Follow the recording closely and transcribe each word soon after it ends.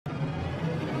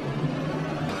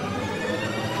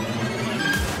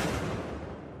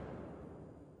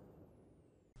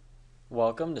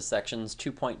Welcome to sections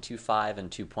 2.25 and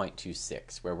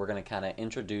 2.26, where we're going to kind of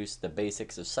introduce the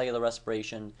basics of cellular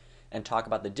respiration and talk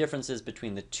about the differences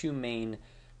between the two main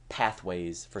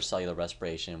pathways for cellular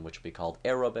respiration, which will be called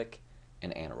aerobic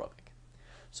and anaerobic.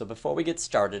 So before we get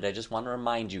started, I just want to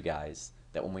remind you guys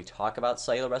that when we talk about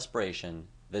cellular respiration,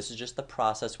 this is just the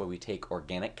process where we take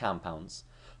organic compounds,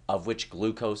 of which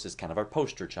glucose is kind of our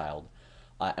poster child,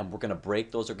 and we're going to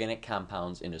break those organic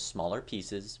compounds into smaller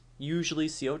pieces, usually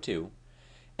CO2,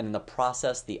 and in the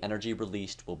process, the energy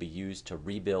released will be used to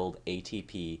rebuild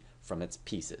ATP from its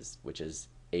pieces, which is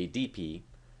ADP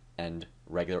and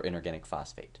regular inorganic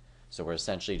phosphate. So we're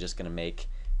essentially just going to make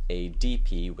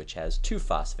ADP, which has 2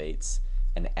 phosphates,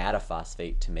 and add a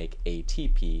phosphate to make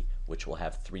ATP, which will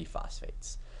have 3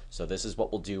 phosphates. So this is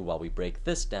what we'll do while we break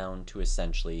this down to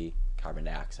essentially carbon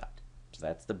dioxide. So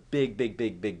that's the big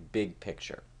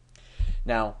picture.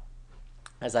 Now,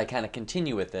 as I kind of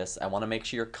continue with this, I want to make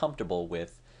sure you're comfortable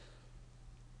with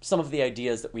some of the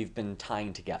ideas that we've been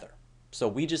tying together. So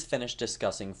we just finished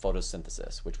discussing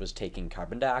photosynthesis, which was taking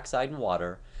carbon dioxide and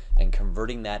water and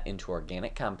converting that into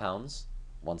organic compounds.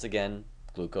 Once again,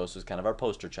 glucose was kind of our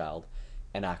poster child,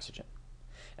 and oxygen.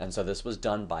 And so this was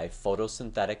done by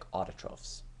photosynthetic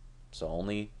autotrophs. So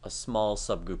only a small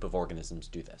subgroup of organisms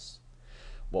do this.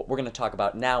 What we're going to talk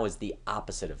about now is the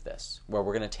opposite of this, where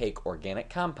we're going to take organic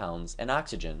compounds and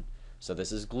oxygen. So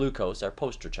this is glucose, our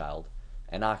poster child,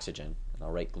 and oxygen. And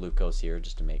I'll write glucose here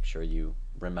just to make sure you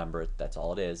remember it. That's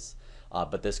all it is.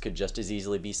 But this could just as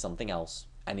easily be something else.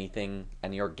 Anything,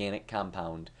 any organic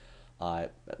compound, or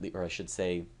I should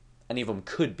say, any of them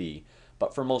could be.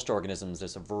 But for most organisms,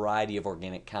 there's a variety of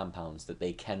organic compounds that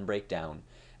they can break down,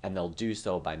 and they'll do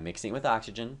so by mixing it with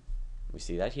oxygen. We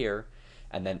see that here.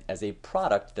 And then as a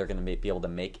product, they're going to be able to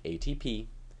make ATP,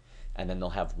 and then they'll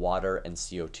have water and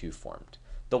CO2 formed.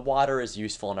 The water is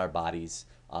useful in our bodies,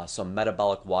 so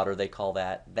metabolic water they call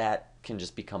that. That can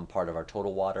just become part of our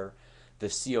total water. The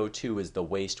CO2 is the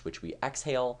waste which we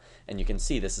exhale, and you can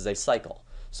see this is a cycle.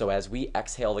 So as we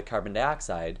exhale the carbon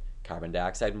dioxide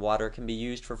and water can be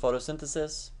used for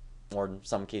photosynthesis, or in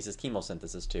some cases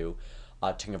chemosynthesis too,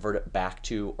 to convert it back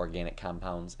to organic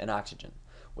compounds and oxygen,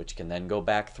 which can then go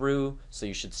back through. So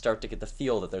you should start to get the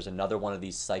feel that there's another one of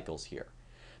these cycles here.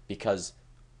 Because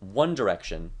one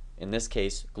direction, in this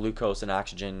case, glucose and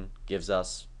oxygen gives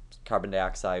us carbon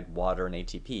dioxide, water, and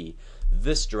ATP.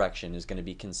 This direction is going to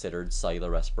be considered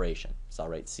cellular respiration. So I'll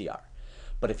write CR.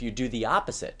 But if you do the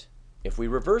opposite, if we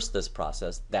reverse this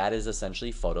process, that is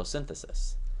essentially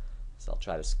photosynthesis. So I'll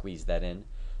try to squeeze that in.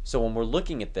 So when we're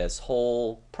looking at this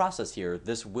whole process here,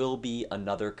 this will be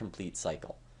another complete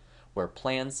cycle, where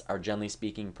plants are, generally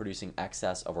speaking, producing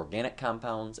excess of organic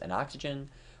compounds and oxygen.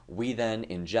 We then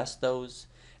ingest those,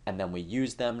 and then we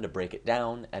use them to break it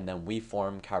down, and then we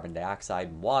form carbon dioxide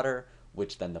and water,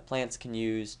 which then the plants can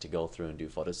use to go through and do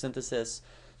photosynthesis.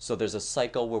 So there's a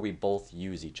cycle where we both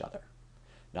use each other.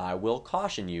 Now I will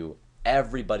caution you,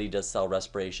 everybody does cell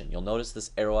respiration. You'll notice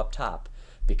this arrow up top,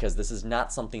 because this is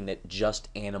not something that just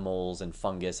animals and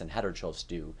fungus and heterotrophs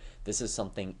do. This is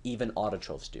something even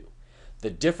autotrophs do. The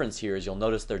difference here is you'll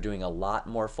notice they're doing a lot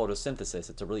more photosynthesis.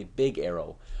 It's a really big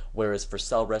arrow, whereas for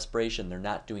cell respiration, they're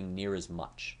not doing near as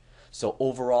much. So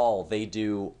overall, they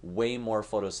do way more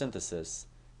photosynthesis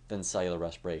than cellular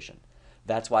respiration.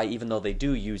 That's why even though they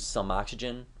do use some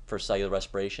oxygen for cellular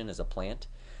respiration as a plant,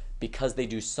 because they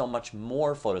do so much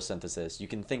more photosynthesis, you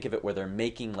can think of it where they're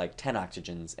making like 10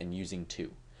 oxygens and using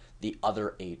 2. The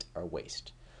other 8 are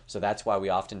waste. So that's why we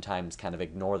oftentimes kind of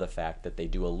ignore the fact that they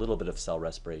do a little bit of cell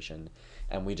respiration,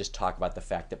 and we just talk about the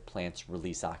fact that plants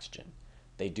release oxygen.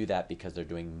 They do that because they're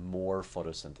doing more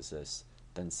photosynthesis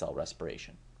than cell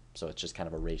respiration. So it's just kind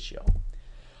of a ratio.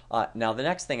 Now the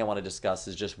next thing I want to discuss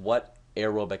is just what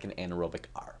aerobic and anaerobic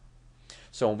are.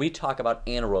 So when we talk about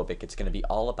anaerobic, it's going to be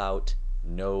all about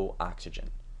no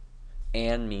oxygen.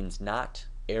 An means not.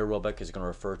 Aerobic is going to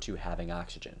refer to having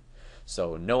oxygen.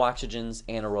 So no oxygen's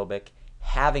anaerobic.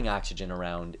 Having oxygen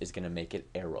around is going to make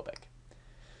it aerobic.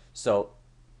 So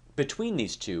between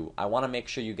these two, I want to make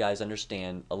sure you guys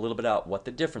understand a little bit about what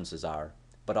the differences are,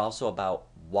 but also about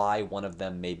why one of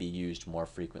them may be used more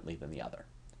frequently than the other.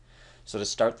 So to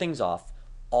start things off,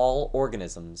 all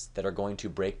organisms that are going to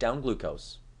break down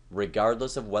glucose,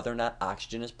 regardless of whether or not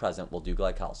oxygen is present, will do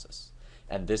glycolysis.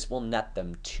 And this will net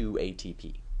them 2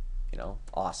 ATP.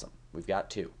 Awesome. We've got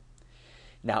 2.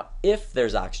 Now, if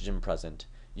there's oxygen present,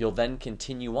 you'll then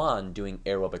continue on doing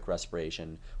aerobic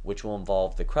respiration, which will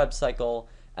involve the Krebs cycle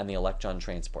and the electron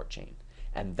transport chain.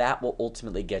 And that will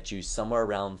ultimately get you somewhere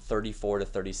around 34 to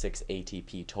 36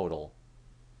 ATP total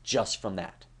just from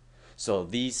that. So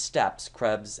these steps,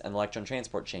 Krebs and electron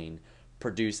transport chain,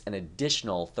 produce an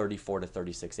additional 34 to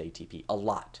 36 ATP, a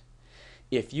lot.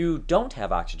 If you don't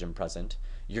have oxygen present,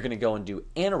 you're going to go and do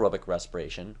anaerobic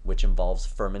respiration, which involves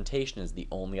fermentation as the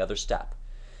only other step.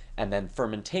 And then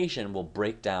fermentation will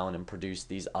break down and produce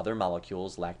these other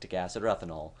molecules, lactic acid or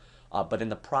ethanol. But in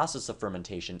the process of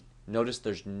fermentation, notice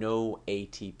there's no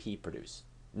ATP produced.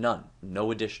 None.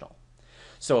 No additional.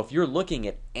 So if you're looking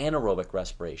at anaerobic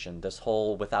respiration, this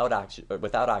whole without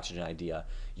oxygen idea,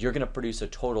 you're going to produce a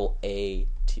total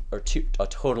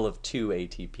of 2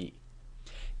 ATP.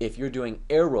 If you're doing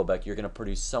aerobic, you're going to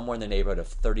produce somewhere in the neighborhood of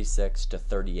 36 to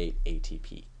 38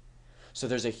 ATP. So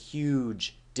there's a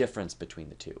huge difference between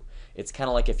the two. It's kind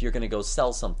of like if you're going to go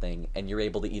sell something and you're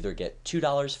able to either get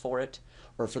 $2 for it,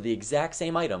 or for the exact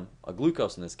same item, a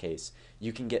glucose in this case,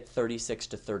 you can get $36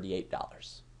 to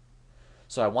 $38.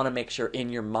 So I want to make sure in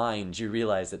your mind you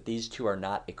realize that these two are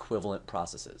not equivalent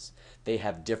processes. They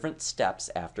have different steps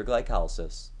after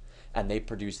glycolysis, and they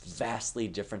produce vastly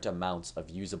different amounts of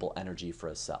usable energy for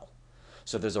a cell.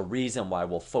 So there's a reason why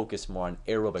we'll focus more on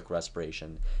aerobic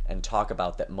respiration and talk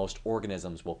about that most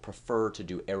organisms will prefer to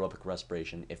do aerobic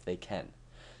respiration if they can.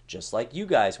 Just like you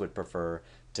guys would prefer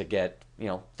to get,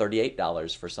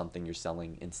 $38 for something you're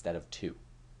selling instead of $2.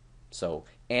 So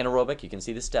anaerobic, you can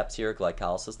see the steps here,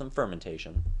 glycolysis and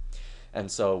fermentation. And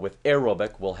so with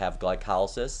aerobic, we'll have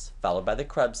glycolysis followed by the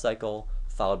Krebs cycle,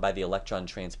 followed by the electron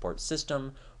transport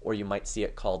system, or you might see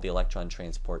it called the electron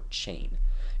transport chain.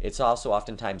 It's also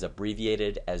oftentimes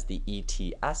abbreviated as the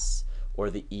ETS or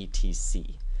the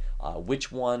ETC.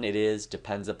 Which one it is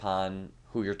depends upon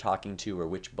who you're talking to or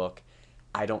which book.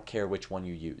 I don't care which one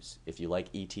you use. If you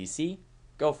like ETC,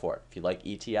 go for it. If you like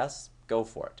ETS, go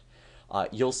for it.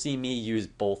 You'll see me use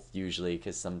both usually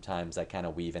because sometimes I kind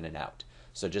of weave in and out.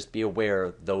 So just be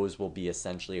aware those will be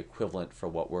essentially equivalent for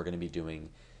what we're going to be doing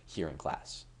here in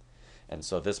class. And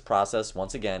so this process,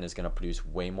 once again, is going to produce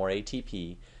way more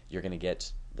ATP. You're going to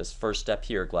get this first step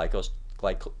here, glucose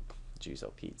to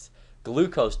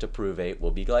pyruvate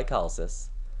will be glycolysis.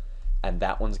 And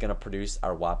that one's going to produce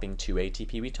our whopping 2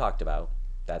 ATP we talked about.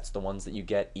 That's the ones that you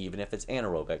get even if it's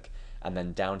anaerobic. And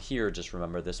then down here, just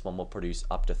remember this one will produce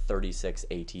up to 36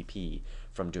 ATP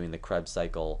from doing the Krebs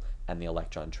cycle and the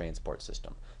electron transport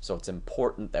system. So it's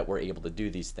important that we're able to do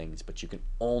these things, but you can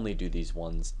only do these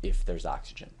ones if there's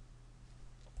oxygen.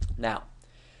 Now,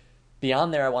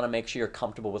 beyond there, I want to make sure you're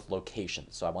comfortable with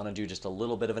locations. So I want to do just a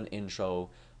little bit of an intro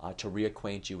to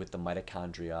reacquaint you with the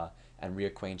mitochondria and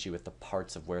reacquaint you with the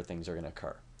parts of where things are going to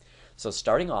occur. So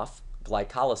starting off,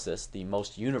 glycolysis, the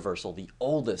most universal, the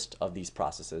oldest of these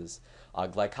processes.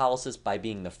 Glycolysis, by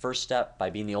being the first step,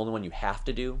 by being the only one you have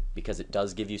to do because it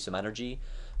does give you some energy,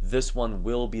 this one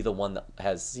will be the one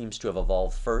that seems to have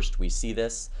evolved first. We see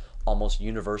this almost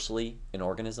universally in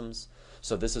organisms.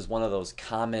 So this is one of those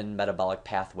common metabolic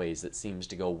pathways that seems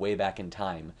to go way back in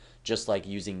time, just like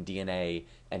using DNA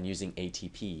and using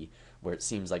ATP, where it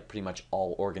seems like pretty much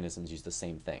all organisms use the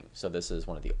same thing. So this is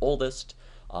one of the oldest,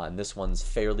 and this one's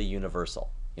fairly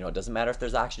universal. It doesn't matter if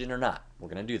there's oxygen or not. We're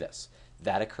going to do this.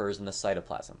 That occurs in the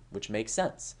cytoplasm, which makes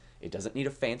sense. It doesn't need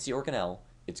a fancy organelle.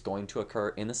 It's going to occur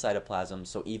in the cytoplasm,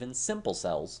 so even simple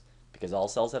cells, because all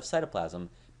cells have cytoplasm,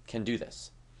 can do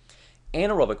this.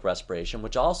 Anaerobic respiration,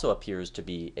 which also appears to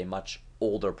be a much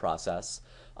older process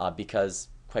because,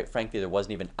 quite frankly, there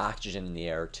wasn't even oxygen in the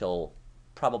air till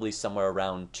probably somewhere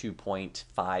around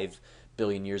 2.5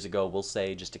 billion years ago, we'll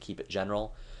say, just to keep it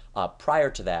general. Prior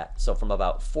to that, so from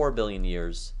about 4 billion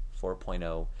years,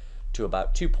 4.0, to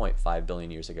about 2.5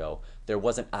 billion years ago, there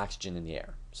wasn't oxygen in the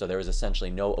air. So there was essentially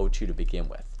no O2 to begin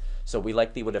with. So we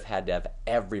likely would have had to have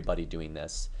everybody doing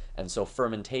this. And so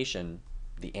fermentation,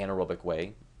 the anaerobic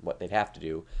way, what they'd have to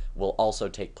do, will also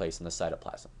take place in the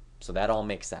cytoplasm. So that all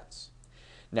makes sense.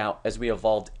 Now, as we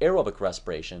evolved aerobic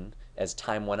respiration, as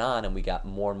time went on and we got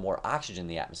more and more oxygen in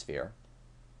the atmosphere,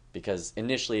 because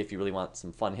initially, if you really want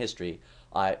some fun history,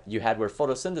 you had where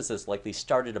photosynthesis likely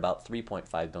started about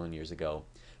 3.5 billion years ago,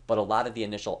 but a lot of the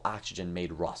initial oxygen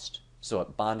made rust. So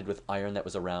it bonded with iron that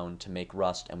was around to make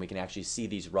rust, and we can actually see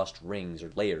these rust rings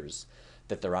or layers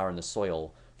that there are in the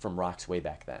soil from rocks way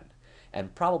back then.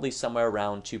 And probably somewhere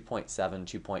around 2.7,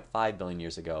 2.5 billion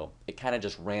years ago, it kind of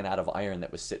just ran out of iron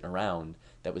that was sitting around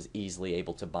that was easily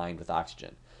able to bind with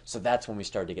oxygen. So that's when we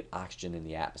started to get oxygen in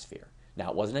the atmosphere. Now,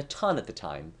 it wasn't a ton at the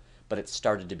time, but it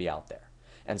started to be out there.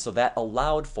 And so that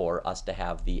allowed for us to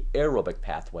have the aerobic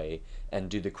pathway and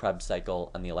do the Krebs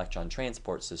cycle and the electron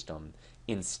transport system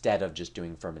instead of just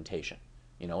doing fermentation,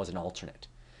 as an alternate.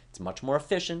 It's much more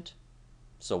efficient.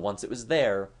 So once it was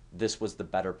there, this was the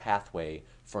better pathway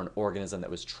for an organism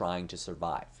that was trying to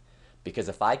survive. Because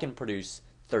if I can produce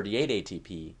 38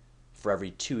 ATP for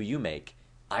every 2 you make,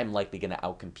 I'm likely going to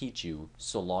outcompete you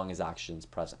so long as oxygen's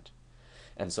present.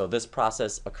 And so this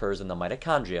process occurs in the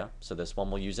mitochondria. So this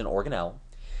one we'll use an organelle.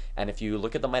 And if you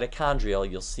look at the mitochondria,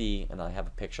 you'll see, and I have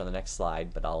a picture on the next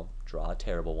slide, but I'll draw a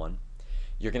terrible one.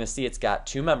 You're going to see it's got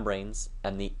two membranes,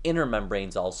 and the inner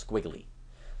membrane's all squiggly.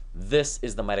 This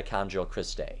is the mitochondrial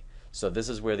cristae. So this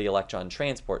is where the electron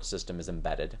transport system is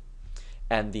embedded.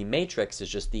 And the matrix is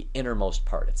just the innermost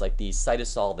part. It's like the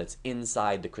cytosol that's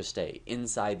inside the cristae,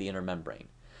 inside the inner membrane.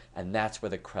 And that's where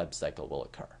the Krebs cycle will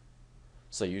occur.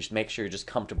 So you should make sure you're just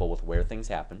comfortable with where things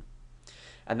happen.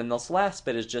 And then this last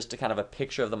bit is just a kind of a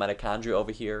picture of the mitochondria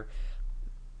over here.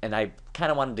 And I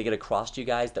kind of wanted to get across to you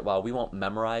guys that while we won't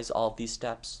memorize all of these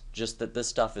steps, just that this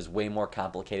stuff is way more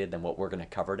complicated than what we're going to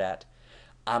cover it at.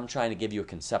 I'm trying to give you a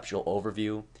conceptual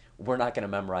overview. We're not going to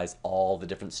memorize all the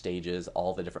different stages,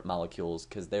 all the different molecules,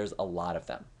 because there's a lot of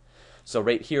them. So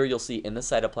right here you'll see in the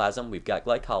cytoplasm we've got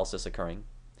glycolysis occurring,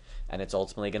 and it's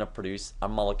ultimately going to produce a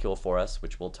molecule for us,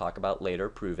 which we'll talk about later,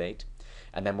 provate.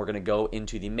 And then we're going to go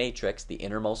into the matrix, the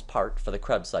innermost part, for the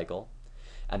Krebs cycle.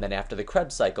 And then after the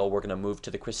Krebs cycle, we're going to move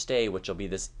to the cristae, which will be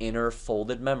this inner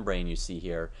folded membrane you see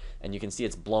here. And you can see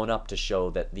it's blown up to show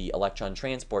that the electron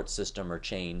transport system or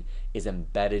chain is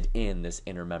embedded in this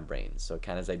inner membrane. So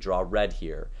kind of as I draw red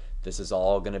here, this is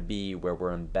all going to be where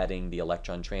we're embedding the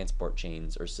electron transport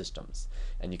chains or systems.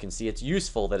 And you can see it's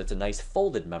useful that it's a nice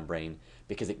folded membrane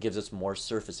because it gives us more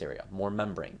surface area, more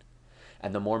membrane.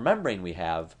 And the more membrane we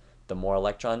have, the more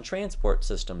electron transport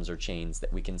systems or chains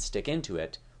that we can stick into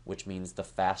it, which means the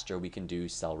faster we can do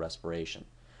cell respiration,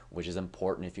 which is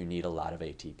important if you need a lot of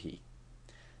ATP.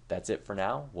 That's it for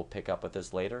now. We'll pick up with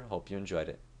this later. Hope you enjoyed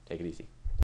it. Take it easy.